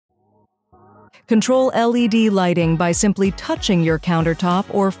Control LED lighting by simply touching your countertop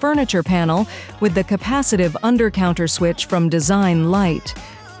or furniture panel with the capacitive under-counter switch from Design Light.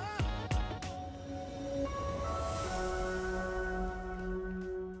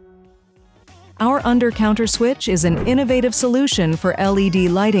 Our under-counter switch is an innovative solution for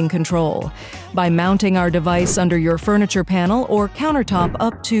LED lighting control. By mounting our device under your furniture panel or countertop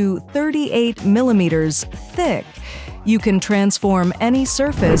up to 38 millimeters thick, you can transform any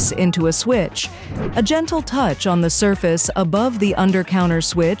surface into a switch. A gentle touch on the surface above the under-counter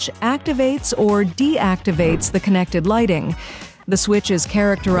switch activates or deactivates the connected lighting. The switch is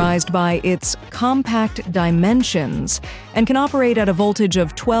characterized by its compact dimensions and can operate at a voltage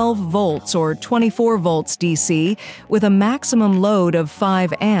of 12 volts or 24 volts DC with a maximum load of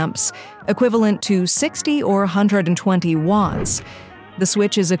 5 amps, equivalent to 60 or 120 watts. The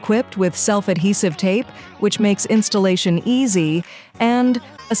switch is equipped with self-adhesive tape, which makes installation easy, and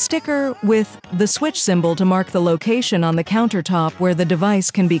a sticker with the switch symbol to mark the location on the countertop where the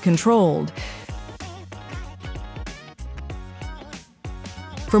device can be controlled.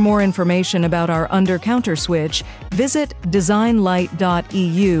 For more information about our under-counter switch, visit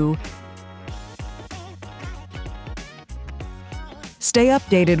designlight.eu. Stay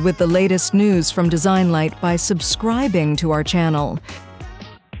updated with the latest news from Design Light by subscribing to our channel.